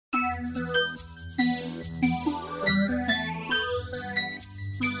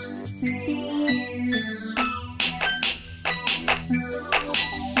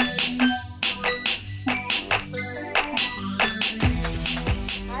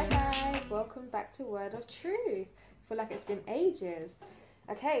welcome back to Word of Truth. I feel like it's been ages.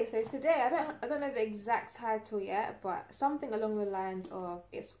 Okay, so today I don't know the exact title yet, but something along the lines of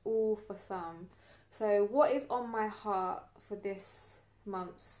it's all for some. So what is on my heart for this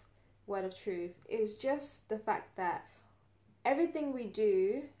month's Word of Truth is just the fact that everything we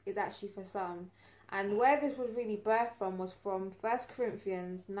do is actually for some. And where this was really birthed from was from 1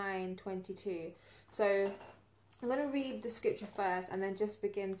 Corinthians 9:22. So I'm going to read the scripture first and then just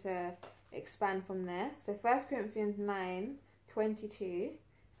begin to expand from there. So 1 Corinthians 9:22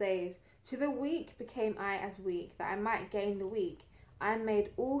 says, "To the weak became I as weak, that I might gain the weak. I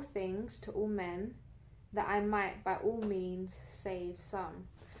made all things to all men, that I might by all means save some."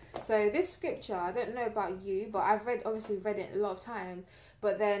 So this scripture, I don't know about you, but I've obviously read it a lot of times.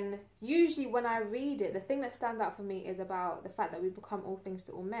 But then usually when I read it, the thing that stands out for me is about the fact that we become all things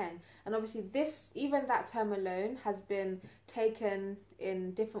to all men. And obviously even that term alone has been taken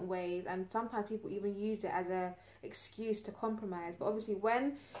in different ways, and sometimes people even use it as a excuse to compromise. But obviously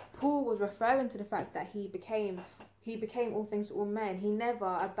when Paul was referring to the fact that he became all things to all men, he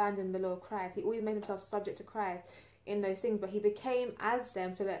never abandoned the law of Christ. He always made himself subject to Christ in those things, but he became as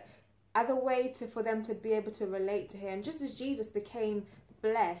them, so that as a way for them to be able to relate to him, just as Jesus became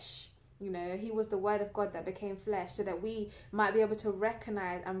flesh, he was the Word of God that became flesh, so that we might be able to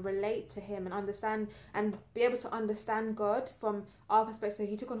recognize and relate to him and understand and be able to understand God from our perspective. So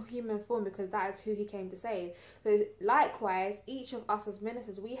he took on human form because that is who he came to save. So likewise, each of us as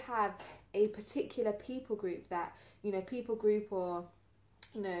ministers, we have a particular people group or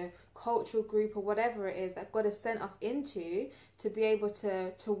cultural group or whatever it is that God has sent us into to be able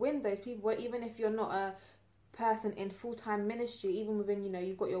to win those people. Well, even if you're not a person in full-time ministry, even within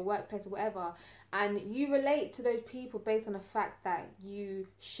you've got your workplace or whatever, and you relate to those people based on the fact that you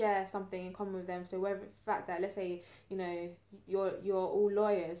share something in common with them. So whether the fact that, let's say, you're all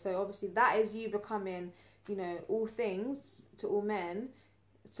lawyers, so obviously that is you becoming all things to all men,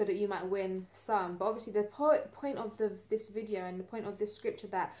 so that you might win some. But obviously the point of this video and the point of this scripture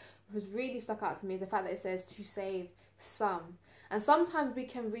that was really stuck out to me is the fact that it says to save some. And sometimes we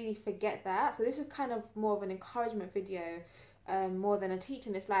can really forget that. So this is kind of more of an encouragement video more than a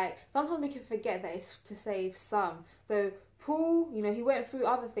teaching. It's like sometimes we can forget that it's to save some. So Paul, he went through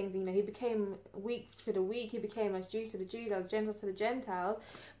other things. He became weak to the weak. He became as Jew to the Jews, as Gentiles to the Gentiles.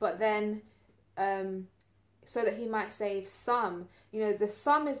 But then so that he might save some. The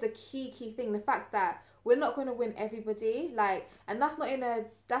some is the key thing. The fact that we're not going to win everybody, and that's not in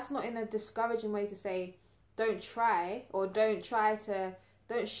a discouraging way to say don't try, or don't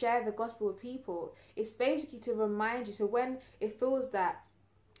share the gospel with people. It's basically to remind you. So when it feels that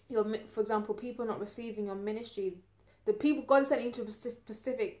for example, people not receiving your ministry, the people God sent you into a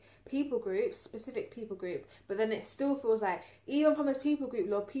specific people group, but then it still feels like even from this people group,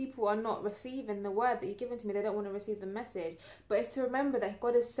 Lord, people are not receiving the word that you've given to me. They don't want to receive the message. But it's to remember that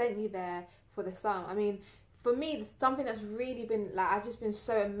God has sent you there for the some. I mean, for me, something that's really been I've just been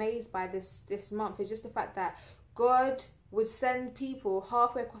so amazed by this month is just the fact that God would send people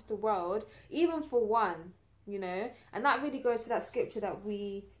halfway across the world, even for one, and that really goes to that scripture that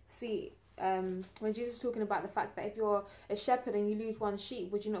we see when Jesus is talking about the fact that if you're a shepherd and you lose one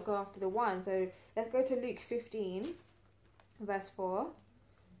sheep, would you not go after the one? So let's go to Luke 15 verse 4.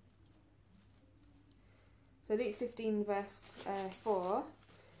 So Luke 15 verse 4,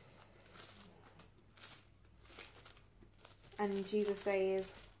 and Jesus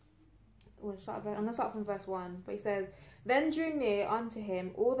says, I'm going to start from verse 1, but he says, "Then drew near unto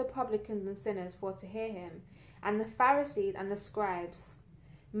him all the publicans and sinners for to hear him, and the Pharisees and the scribes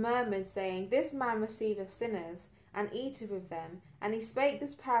murmured, saying, This man receiveth sinners, and eateth with them. And he spake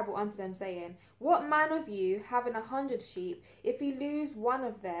this parable unto them, saying, What man of you, having 100 sheep, if he lose one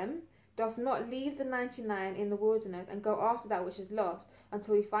of them, doth not leave the 99 in the wilderness, and go after that which is lost,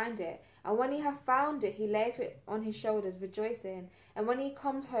 until he find it? And when he hath found it, he layeth it on his shoulders, rejoicing. And when he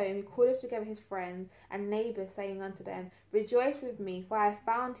comes home, he calleth together his friends and neighbours, saying unto them, Rejoice with me, for I have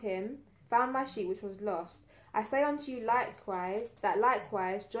found my sheep which was lost. I say unto you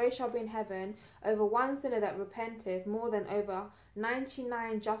likewise, joy shall be in heaven over one sinner that repenteth, more than over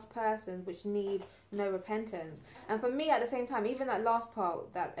 99 just persons which need no repentance." And for me, at the same time, even that last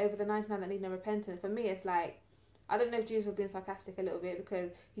part, that over the 99 that need no repentance, for me it's like, I don't know if Jesus was being sarcastic a little bit,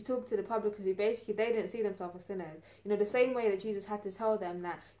 because he talked to the publicans who basically they didn't see themselves as sinners. The same way that Jesus had to tell them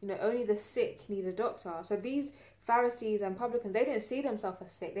that, only the sick need a doctor. So these Pharisees and publicans, they didn't see themselves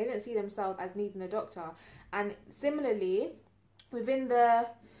as sick. They didn't see themselves as needing a doctor. And similarly, within the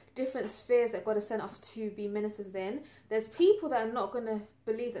different spheres that God has sent us to be ministers in. There's people that are not going to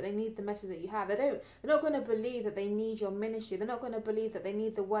believe that they need the message that you have. They're not going to believe that they need your ministry. They're not going to believe that they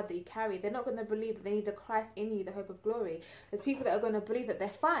need the word that you carry. They're not going to believe that they need the Christ in you, the hope of glory. There's people that are going to believe that they're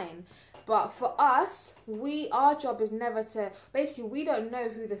fine. But for us, our job is never to, basically, we don't know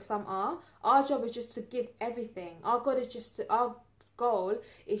who the some are. Our job is just to give everything. Our goal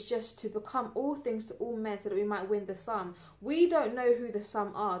is just to become all things to all men so that we might win the some. We don't know who the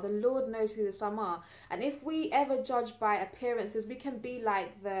some are. The Lord knows who the some are. And if we ever judge by appearances, we can be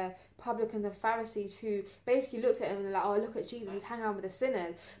like the publicans and Pharisees who basically looked at him and were like, oh, look at Jesus, he's hanging out with the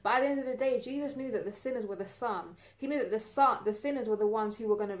sinners. But at the end of the day, Jesus knew that the sinners were the some. He knew that the sinners were the ones who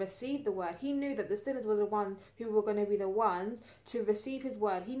were going to receive the word. He knew that the sinners were the ones who were going to be the ones to receive his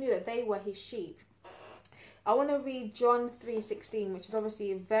word. He knew that they were his sheep. I want to read John 3:16, which is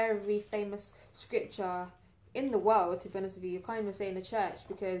obviously a very famous scripture in the world, to be honest with you. You can't even say in the church,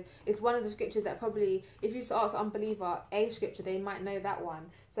 because it's one of the scriptures that probably, if you ask an unbeliever a scripture, they might know that one.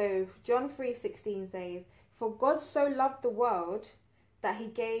 So John 3:16 says, "For God so loved the world that he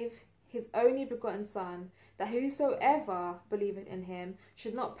gave his only begotten Son, that whosoever believeth in him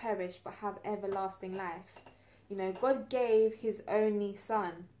should not perish but have everlasting life." You know, God gave his only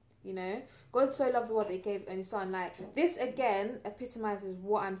Son. You know, God so loved the world that he gave his only Son. Like, this again epitomizes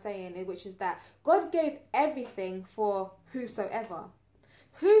what I'm saying, which is that God gave everything for whosoever.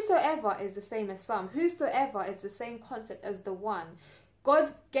 Whosoever is the same as some. Whosoever is the same concept as the one.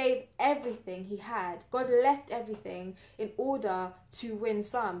 God gave everything he had. God left everything in order to win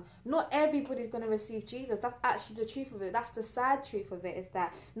some. Not everybody's going to receive Jesus. That's actually the truth of it. That's the sad truth of it, is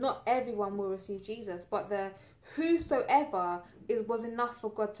that not everyone will receive Jesus. But the whosoever was enough for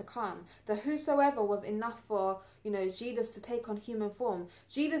God to come. The whosoever was enough for, you know, Jesus to take on human form.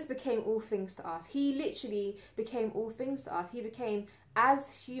 Jesus became all things to us. He literally became all things to us. He became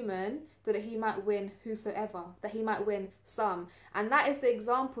as human so that he might win whosoever, that he might win some. And that is the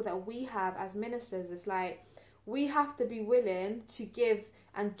example that we have as ministers. It's like, we have to be willing to give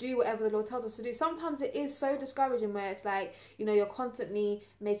and do whatever the Lord tells us to do. Sometimes it is so discouraging where it's like, you know, you're constantly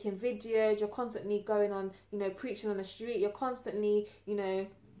making videos, you're constantly going on, you know, preaching on the street, you're constantly, you know,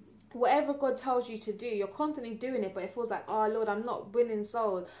 whatever God tells you to do, you're constantly doing it, but it feels like, oh Lord, I'm not winning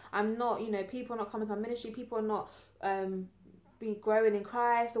souls. I'm not, you know, people are not coming to my ministry, people are not be growing in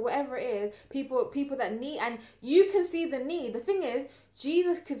Christ, or whatever it is. People that need, and you can see the need. The thing is,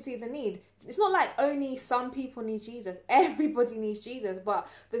 Jesus could see the need. It's not like only some people need Jesus. Everybody needs Jesus. But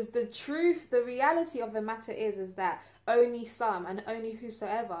there's the truth, the reality of the matter is that only some and only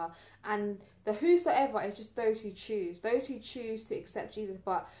whosoever. And the whosoever is just those who choose to accept Jesus.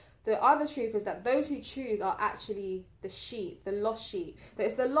 But the other truth is that those who choose are actually the sheep, the lost sheep. That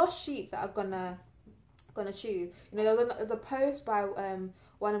it's the lost sheep that are gonna choose. You know, there was a post by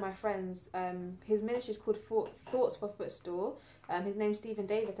one of my friends. His ministry is called Thoughts for Footstool. His name's Stephen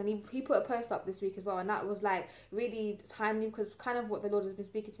Davis, and he put a post up this week as well, and that was like really timely, because kind of what the Lord has been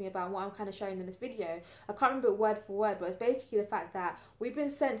speaking to me about and what I'm kind of showing in this video. I can't remember it word for word, but it's basically the fact that we've been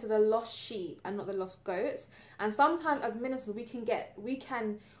sent to the lost sheep and not the lost goats. And sometimes as ministers we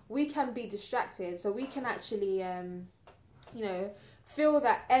can be distracted, so we can actually you know, feel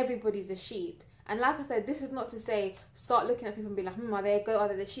that everybody's a sheep. And like I said, this is not to say start looking at people and be like, are they a goat, are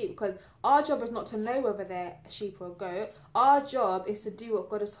they the sheep? Because our job is not to know whether they're a sheep or a goat. Our job is to do what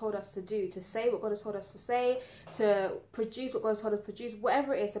God has told us to do, to say what God has told us to say, to produce what God has told us to produce,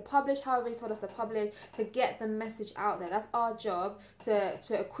 whatever it is, to publish however he told us to publish, to get the message out there. That's our job, to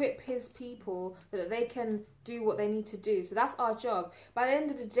equip his people so that they can do what they need to do. So that's our job. By the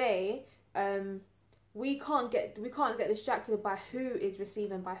end of the day, we can't get distracted by who is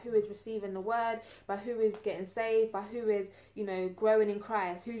receiving the word, by who is getting saved, by who is, you know, growing in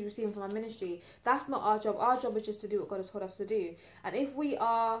Christ, who's receiving from our ministry. That's not our job. Our job is just to do what God has told us to do. And if we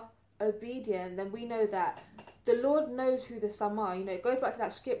are obedient, then we know that the Lord knows who the some are. You know, it goes back to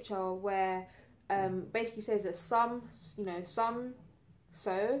that scripture where basically says that some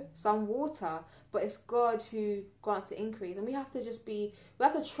sow, some water, but it's God who grants the increase. And we have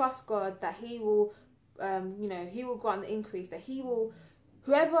to trust God that he will he will grant the increase, that he will,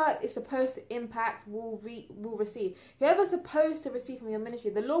 whoever is supposed to impact will receive. Whoever's supposed to receive from your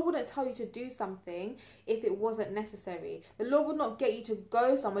ministry, the Lord wouldn't tell you to do something if it wasn't necessary. The Lord would not get you to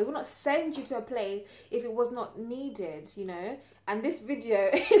go somewhere. He would not send you to a place if it was not needed, you know. And this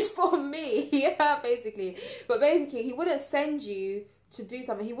video is for me, basically. But basically, he wouldn't send you to do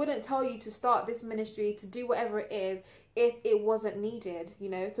something. He wouldn't tell you to start this ministry, to do whatever it is, if it wasn't needed, you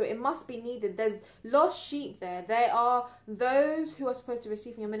know. So it must be needed. There's lost sheep there. There are those who are supposed to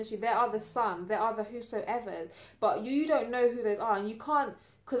receive from your ministry. There are the some. There are the whosoever. But you don't know who those are, and you can't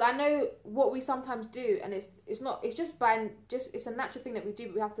because I know what we sometimes do, and it's not, it's just it's a natural thing that we do,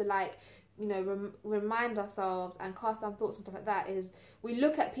 but we have to like, you know, remind ourselves and cast down thoughts and stuff like that. Is we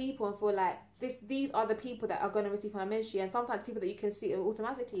look at people and feel like these are the people that are going to receive from our ministry, and sometimes people that you can see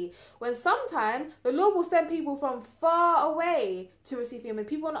automatically, when sometimes the Lord will send people from far away to receive Him, and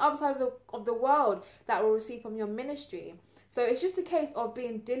people on the other side of the world that will receive from your ministry. So it's just a case of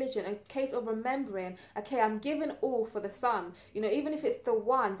being diligent, a case of remembering, okay, I'm giving all for the some. You know, even if it's the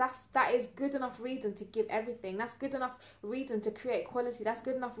one, that is good enough reason to give everything. That's good enough reason to create quality. That's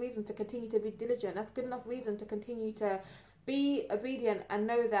good enough reason to continue to be diligent. That's good enough reason to continue to be obedient and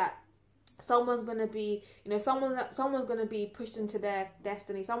know that someone's going to be, you know, someone's going to be pushed into their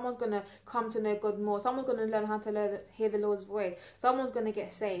destiny. Someone's going to come to know God more. Someone's going to learn how to hear the Lord's voice. Someone's going to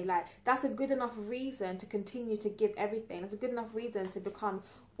get saved. Like, that's a good enough reason to continue to give everything. That's a good enough reason to become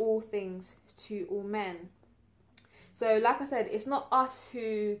all things to all men. So like I said, it's not us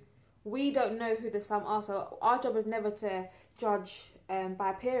we don't know who the some are. So our job is never to judge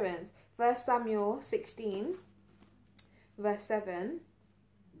by appearance. 1 Samuel 16 verse 7.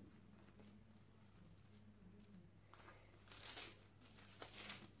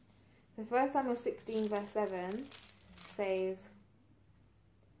 So 1 Samuel 16 verse 7 says,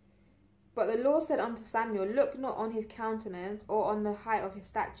 "But the Lord said unto Samuel, Look not on his countenance, or on the height of his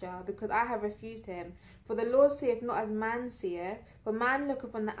stature, because I have refused him. For the Lord seeth not as man seeth, for man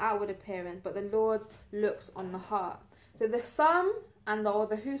looketh on the outward appearance, but the Lord looks on the heart." So the some and or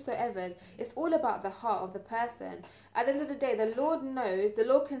the whosoever, it's all about the heart of the person. At the end of the day, the Lord knows, the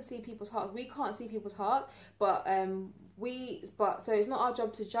Lord can see people's hearts. We can't see people's heart, but so it's not our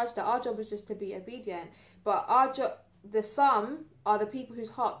job to judge that. Our job is just to be obedient. But our job, the some are the people whose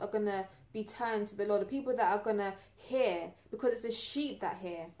heart are gonna be turned to the Lord, the people that are gonna hear, because it's the sheep that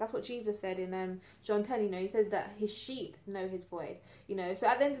hear. That's what Jesus said in John 10. You know, He said that His sheep know His voice. You know, so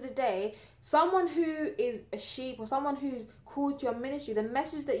at the end of the day, someone who is a sheep or someone who's called to your ministry, the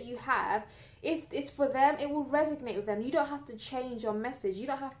message that you have, if it's for them, it will resonate with them. You don't have to change your message. You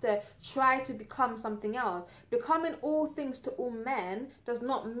don't have to try to become something else. Becoming all things to all men does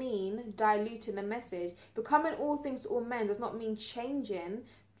not mean diluting the message. Becoming all things to all men does not mean changing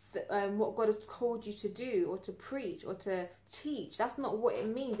what God has called you to do or to preach or to teach. That's not what it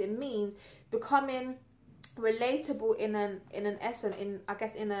means. It means becoming relatable in an essence,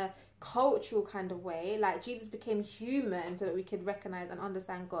 in a cultural kind of way. Like Jesus became human so that we could recognize and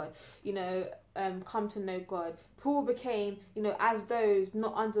understand God, you know, come to know God. Paul became, you know, as those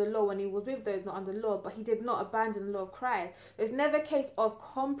not under the law when he was with those not under the law, but he did not abandon the law of Christ. It's never a case of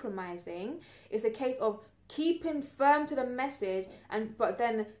compromising. It's a case of keeping firm to the message, but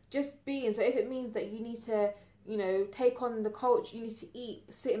then just being. So if it means that you need to, you know, take on the culture, you need to eat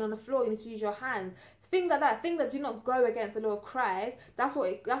sitting on the floor, you need to use your hands, things like that, things that do not go against the law of Christ, that's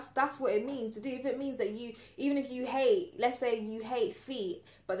what it means to do. If it means that you, even if you hate, let's say you hate feet,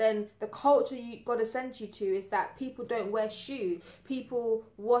 but then the culture God has sent you to is that people don't wear shoes, people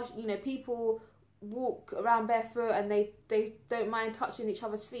people walk around barefoot and they don't mind touching each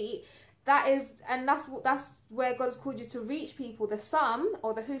other's feet. That's where God has called you to reach people, the some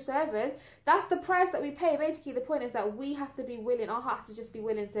or the whosoever. That's the price that we pay. Basically, the point is that we have to be willing, our hearts to just be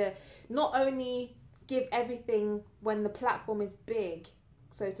willing to not only give everything when the platform is big,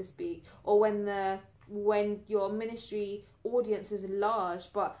 so to speak, or when your ministry audience is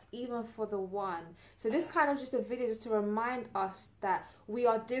large, but even for the one. So this kind of just a video just to remind us that we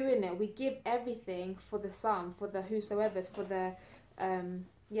are doing it. We give everything for the some, for the whosoever, for the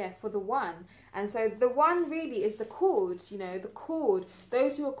for the one. And so the one really is the called, you know, the called,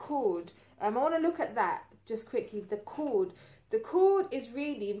 those who are called. I want to look at that just quickly. The called is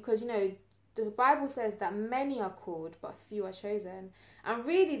really, because, you know, the Bible says that many are called, but few are chosen. And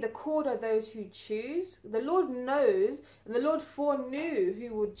really, the called are those who choose. The Lord knows, and the Lord foreknew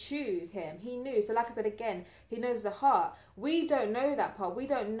who would choose Him. He knew. So like I said again, He knows the heart. We don't know that part. We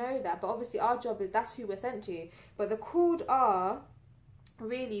don't know that. But obviously our job is, that's who we're sent to. But the called are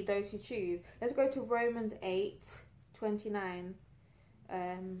really those who choose. Let's go to Romans 8:29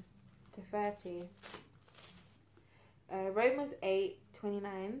 to 30. Romans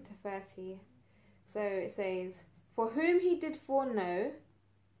 8:29 to 30. So it says, "For whom He did foreknow,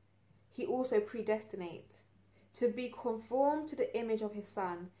 He also predestinate to be conformed to the image of His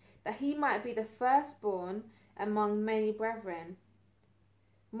Son, that He might be the firstborn among many brethren.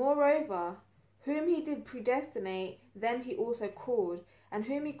 Moreover, whom He did predestinate, them He also called, and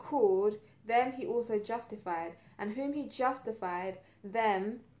whom He called, them He also justified, and whom He justified,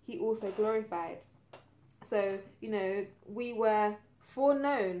 them He also glorified." So, you know, we were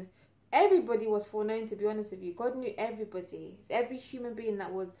foreknown. everybody was foreknown, to be honest with you. God knew everybody. Every human being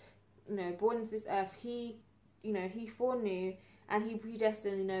that was, born into this earth, he foreknew, and he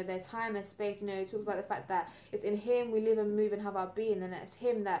predestined, their time, their space. It talks about the fact that it's in him we live and move and have our being, and it's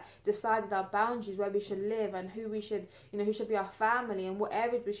him that decided our boundaries, where we should live, and who we should, who should be our family, and what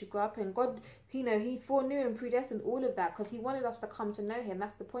areas we should grow up in. God, he foreknew and predestined all of that, because he wanted us to come to know him.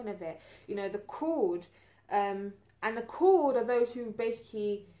 That's the point of it. The called, and the called are those who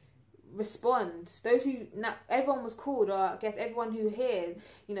basically respond. Those who, not everyone was called, or I guess everyone who hears,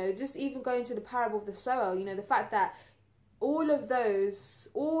 just even going to the parable of the sower, the fact that all of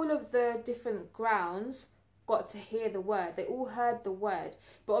the different grounds got to hear the word. They all heard the word.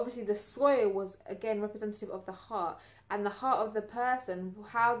 But obviously the soil was, again, representative of the heart. And the heart of the person,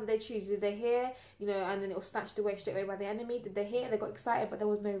 how did they choose? Did they hear, and then it was snatched away straight away by the enemy? Did they hear? They got excited, but there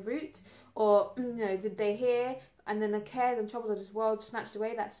was no root? Or, did they hear, and then the cares and troubles of this world snatched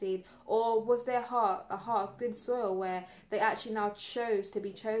away that seed? Or was their heart a heart of good soil, where they actually now chose to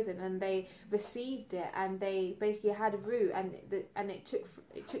be chosen, and they received it, and they basically had a root, and it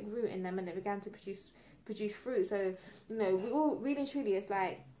took root in them, and it began to produce fruit? So, we all really truly, it's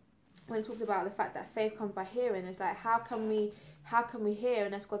like, when it talks about the fact that faith comes by hearing, it's like, how can we hear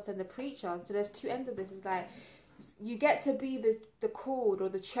unless God sends a preacher? So there's two ends of this. It's like, you get to be the called or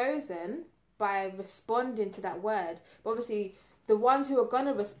the chosen by responding to that word. But obviously, the ones who are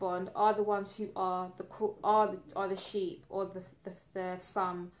gonna respond are the ones who are the sheep, or the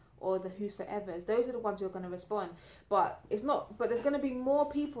some, or the whosoever's. Those are the ones who are going to respond. But it's not. But there's going to be more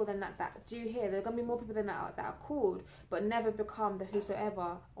people than that do hear. There's going to be more people than that are called, but never become the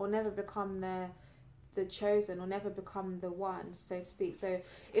whosoever, or never become the chosen, or never become the one, so to speak. So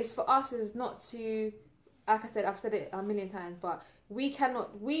it's for us is not to, like I said, I've said it a million times, but we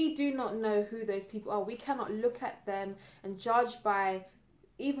do not know who those people are. We cannot look at them and judge by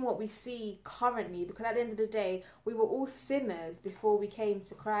even what we see currently, because at the end of the day, we were all sinners before we came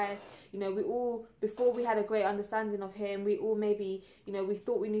to Christ. Before we had a great understanding of him, we all maybe, we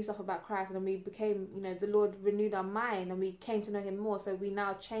thought we knew stuff about Christ, and then we became, the Lord renewed our mind, and we came to know him more. So we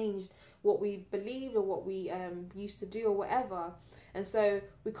now changed what we believed, or what we used to do, or whatever. And so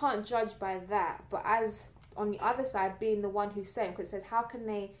we can't judge by that. But as on the other side, being the one who's sent, because it says, how can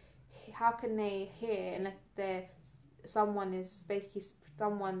they hear unless someone is basically,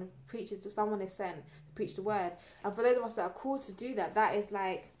 someone preaches, to someone is sent to preach the word. And for those of us that are called to do that, that is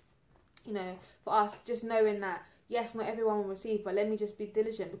like, for us, just knowing that, yes, not everyone will receive, but let me just be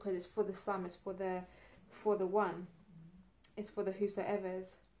diligent, because it's for the some, it's for the one, it's for the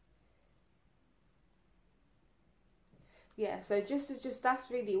whosoever's. Yeah, so just that's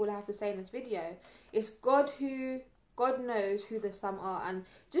really all I have to say in this video. It's God knows who the some are, and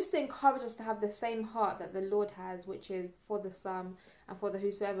just to encourage us to have the same heart that the Lord has, which is for the some and for the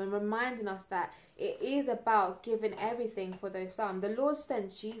whosoever, and reminding us that it is about giving everything for those some. The Lord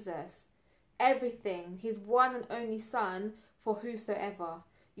sent Jesus, everything, his one and only son, for whosoever.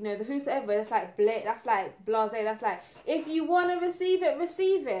 The whosoever, that's like blasé, that's like, if you want to receive it,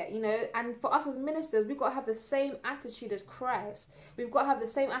 receive it, and for us as ministers, we've got to have the same attitude as Christ. We've got to have the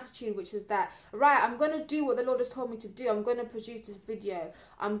same attitude, which is that, right, I'm going to do what the Lord has told me to do. I'm going to produce this video.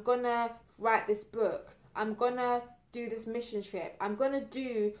 I'm going to write this book. I'm going to do this mission trip. I'm going to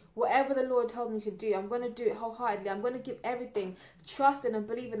do whatever the Lord told me to do. I'm going to do it wholeheartedly. I'm going to give everything, trusting and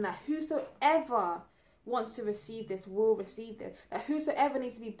believing that whosoever wants to receive this will receive this, that whosoever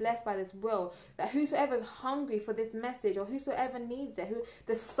needs to be blessed by this will, that whosoever is hungry for this message, or whosoever needs it,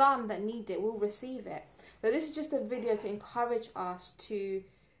 the some that need it will receive it. So this is just a video to encourage us to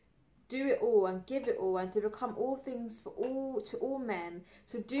do it all and give it all, and to become all things to all men,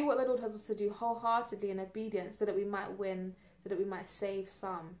 to do what the Lord has us to do wholeheartedly in obedience, so that we might win, so that we might save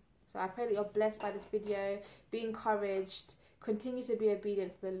some. So I pray that you're blessed by this video, be encouraged, continue to be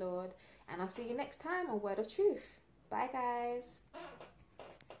obedient to the Lord, and I'll see you next time on Word of Truth. Bye guys.